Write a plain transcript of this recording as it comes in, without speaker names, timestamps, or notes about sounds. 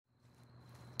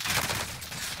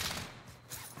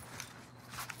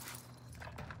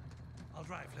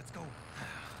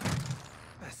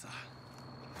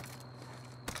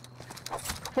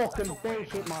fucking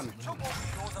bullshit, man.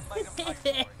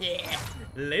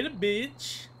 Later,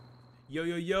 bitch. Yo,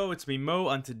 yo, yo, it's me, Mo,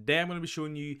 and today I'm going to be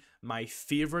showing you my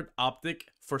favorite optic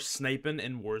for sniping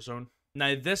in Warzone.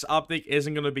 Now, this optic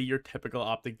isn't going to be your typical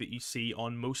optic that you see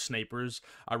on most snipers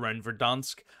around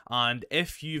Verdansk, and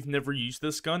if you've never used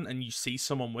this gun and you see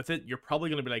someone with it, you're probably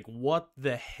going to be like, what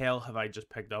the hell have I just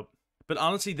picked up? But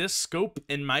honestly, this scope,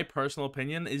 in my personal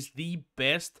opinion, is the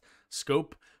best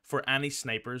scope for any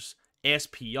snipers.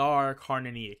 SPR,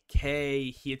 Carnage AK,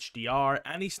 HDR,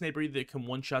 any sniper that can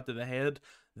one-shot to the head.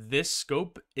 This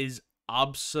scope is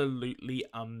absolutely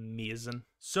amazing.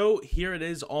 So here it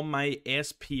is on my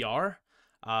SPR.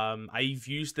 I've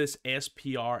used this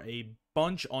SPR a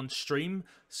bunch on stream,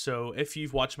 so if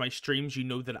you've watched my streams, you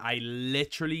know that I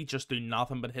literally just do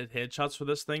nothing but hit headshots for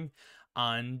this thing,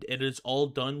 and it is all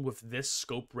done with this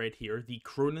scope right here, the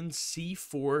Cronin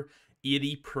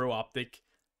C480 Pro Optic,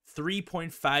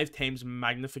 3.5 times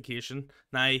magnification.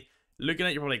 Now, looking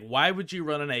at you, you're like, why would you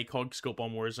run an ACOG scope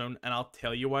on Warzone? And I'll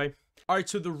tell you why. Alright,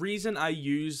 so the reason I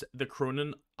use the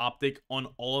Cronin optic on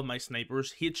all of my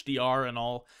snipers, HDR and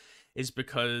all, is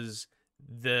because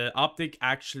the optic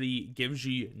actually gives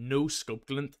you no scope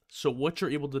glint. So what you're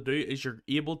able to do is you're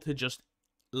able to just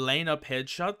line up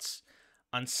headshots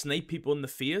and snipe people in the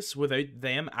face without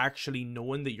them actually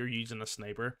knowing that you're using a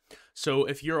sniper. So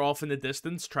if you're off in the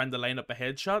distance trying to line up a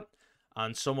headshot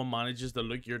and someone manages to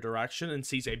look your direction and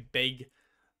sees a big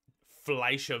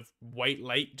flash of white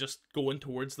light just going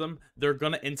towards them, they're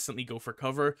gonna instantly go for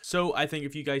cover. So I think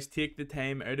if you guys take the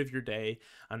time out of your day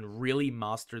and really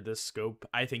master this scope,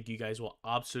 I think you guys will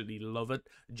absolutely love it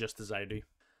just as I do.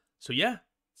 So yeah,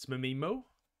 it's me, Mo.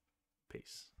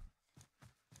 Peace.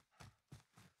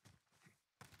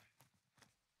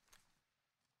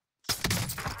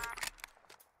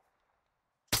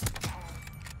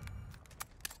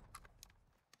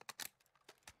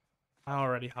 I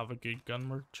already have a good gun,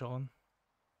 we're chilling.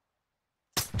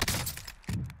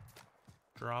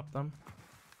 Drop them.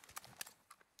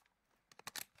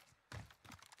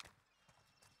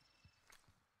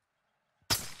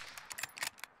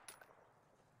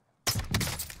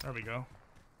 There we go.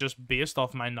 Just based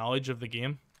off my knowledge of the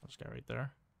game. This guy right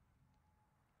there.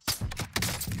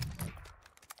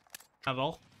 At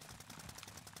all.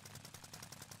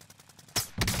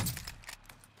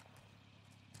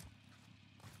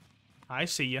 I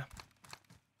see ya.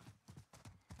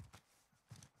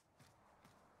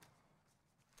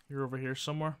 You're over here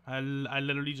somewhere. I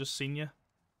literally just seen you.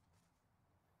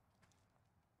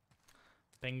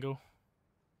 Bingo.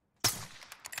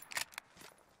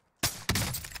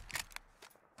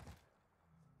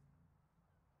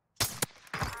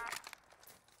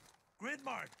 Grid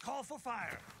mark, call for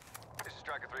fire. This is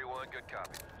Striker 3-1, good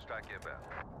copy. Strike inbound.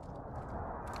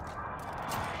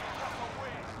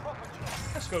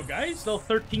 Let's go, guys. Still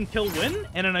 13 kill win,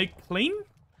 in and out clean.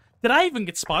 Did I even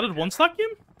get spotted once that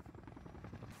game?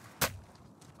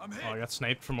 Oh, I got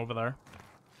sniped from over there.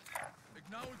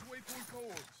 Acknowledge waypoint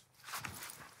codes.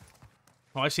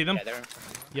 Oh, I see them. Yeah, they're...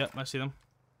 Yep, I see them.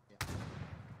 Yeah.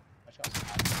 Watch out.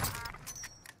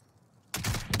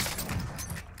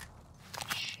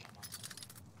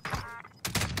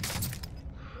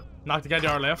 Knocked the guy to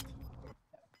our left.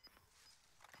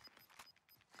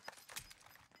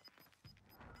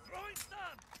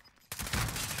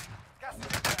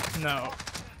 No.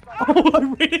 Oh, I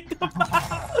really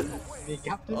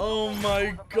Oh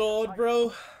my god,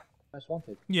 bro. Most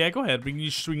wanted. Yeah, go ahead. We can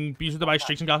use the buy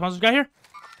streaks and gas monsters guy here.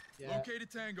 Yeah. Located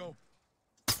Tango.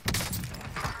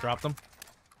 Drop them.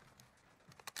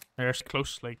 There's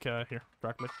close, like here,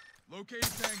 directly. Located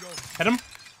Tango. Hit him.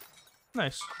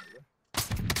 Nice.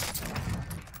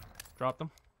 Drop them.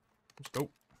 Let's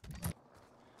go.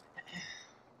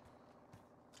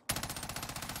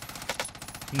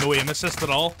 No aim assist at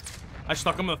all. I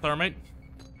stuck him with a thermite.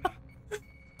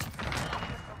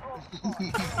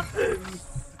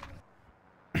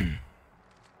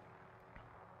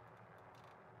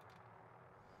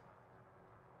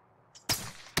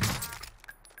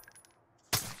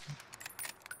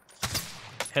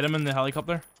 Hit him in the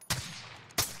helicopter.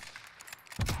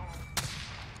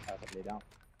 Perfectly down.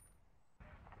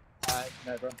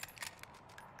 No, bro.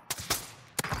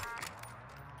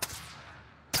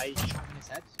 I shot in his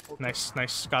head. Nice,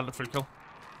 nice. Got it, full kill.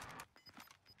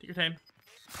 Take your time.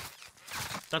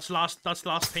 That's last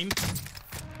team.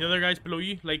 The other guy's below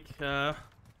you, like right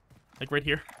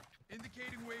here.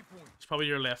 Indicating waypoint. It's probably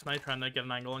your left now, trying to get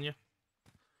an angle on you.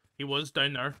 He was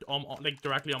down there, like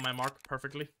directly on my mark,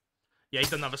 perfectly. Yeah, he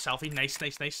doesn't have a selfie. Nice,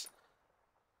 nice, nice.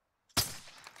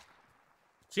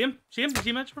 See him? See him? You see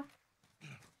him, bro?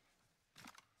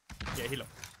 Yeah, he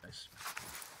looked nice.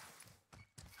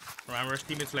 Remember, his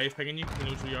teammate's live picking you. He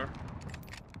knows who you are.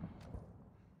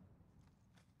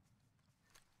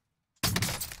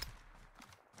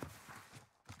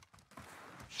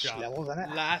 Shot. Levels in it.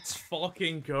 Let's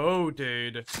fucking go,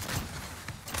 dude.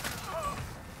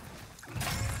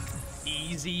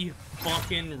 Easy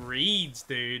fucking reads,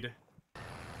 dude.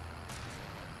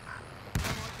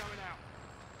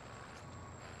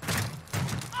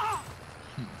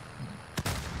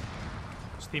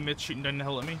 His teammate's shooting down the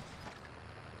hill at me.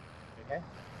 Okay.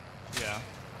 Yeah.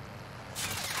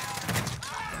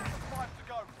 5 to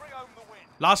go. Bring home the win.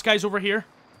 Last guy's over here.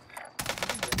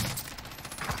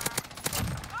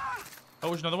 Oh,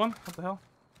 there's another one. What the hell?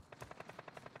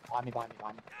 Behind me.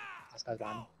 This guy's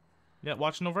behind me. Yeah,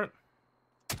 watching over it.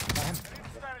 Behind him.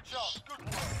 Stand a chance. Good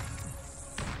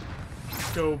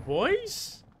work. Go,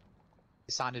 boys.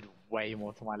 He sounded way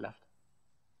more to my left.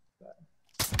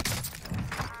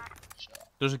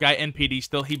 There's a guy in PD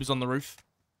still. He was on the roof.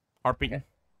 Heart beating.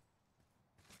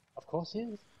 Of course he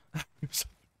is. Is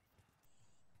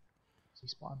he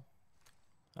spawn?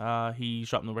 He's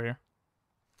dropping over here.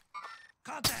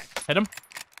 Contact. Hit him.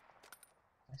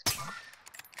 Nice shot.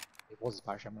 It was his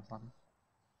parachute in front of him.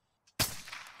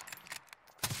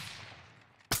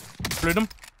 Flued him.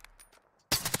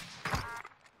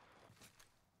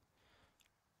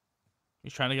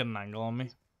 He's trying to get an angle on me.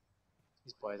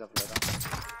 These boys have lit up.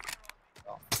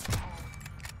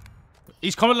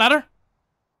 He's coming, ladder.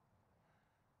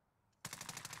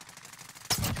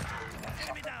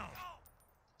 Enemy down.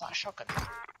 Ah, shotgun.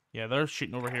 Yeah, they're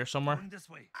shooting over here somewhere. Going this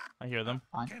way. I hear them.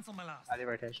 Fine. Cancel my last. Early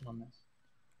rotation on this.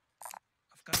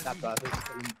 I've got a That lead. bird is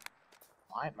killing.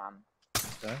 Alright, man.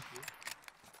 Sir.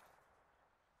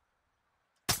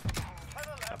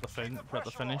 Got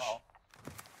the finish.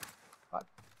 But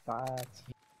that's.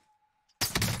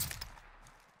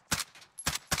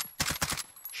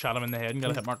 Shot him in the head and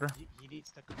got a hit marker. He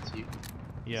needs to continue.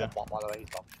 He's Yeah. a bot, by the way. He's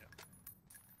bot.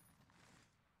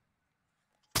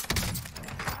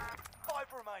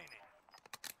 5 remaining.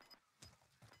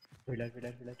 Reload.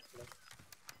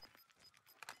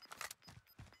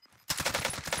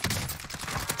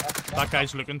 That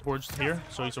guy's looking towards here,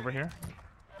 so he's over here.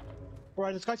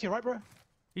 Bro, this guy's here, right, bro?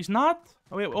 He's not?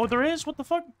 Oh, wait. Oh, there is? What the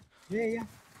fuck? Yeah.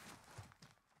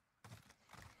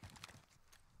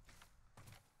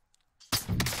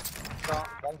 Got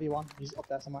 1v1. He's up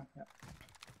there somewhere. Yeah.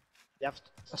 You have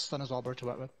a stun as well, bro, to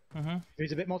work with. Mm-hmm.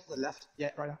 He's a bit more to the left.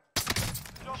 Yeah, right now.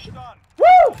 Job done.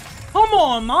 Woo! Come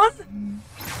on, man!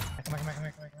 Come here.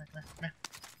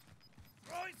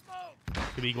 Throwing smoke.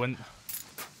 Could be going.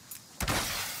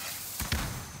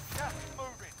 Gas is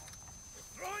moving.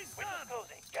 Throwing stun.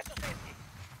 Get to safety.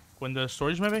 Go into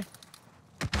storage, maybe?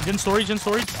 He's in storage, Stun,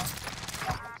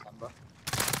 bro. Only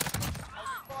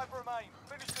 5 remain.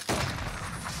 Finish the job.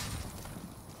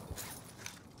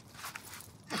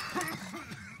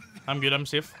 I'm good, I'm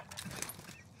safe.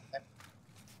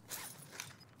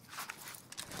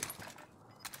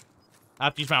 I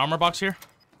have to use my armor box here.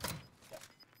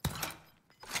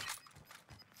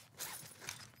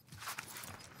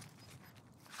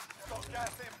 Got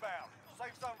gas inbound.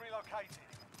 Safe zone relocated.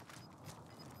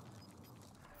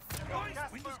 Boys,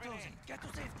 Gas windows moving closing. Get to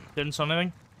safety. Didn't saw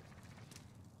anything.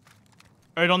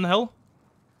 Out on the hill.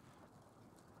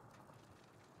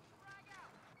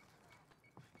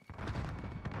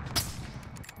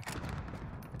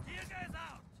 Here guys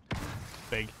out.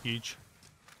 Big, huge.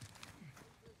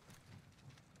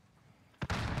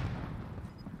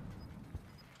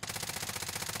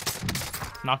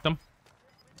 Knocked him.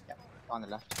 Yeah, on the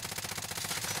left.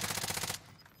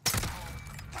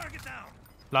 Target down.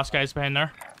 Last guy's behind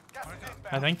there, Gas is inbound.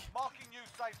 I think. Marking new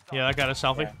safe zone. Yeah, that got a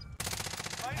selfie. Main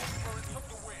crew took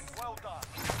the win. Well done.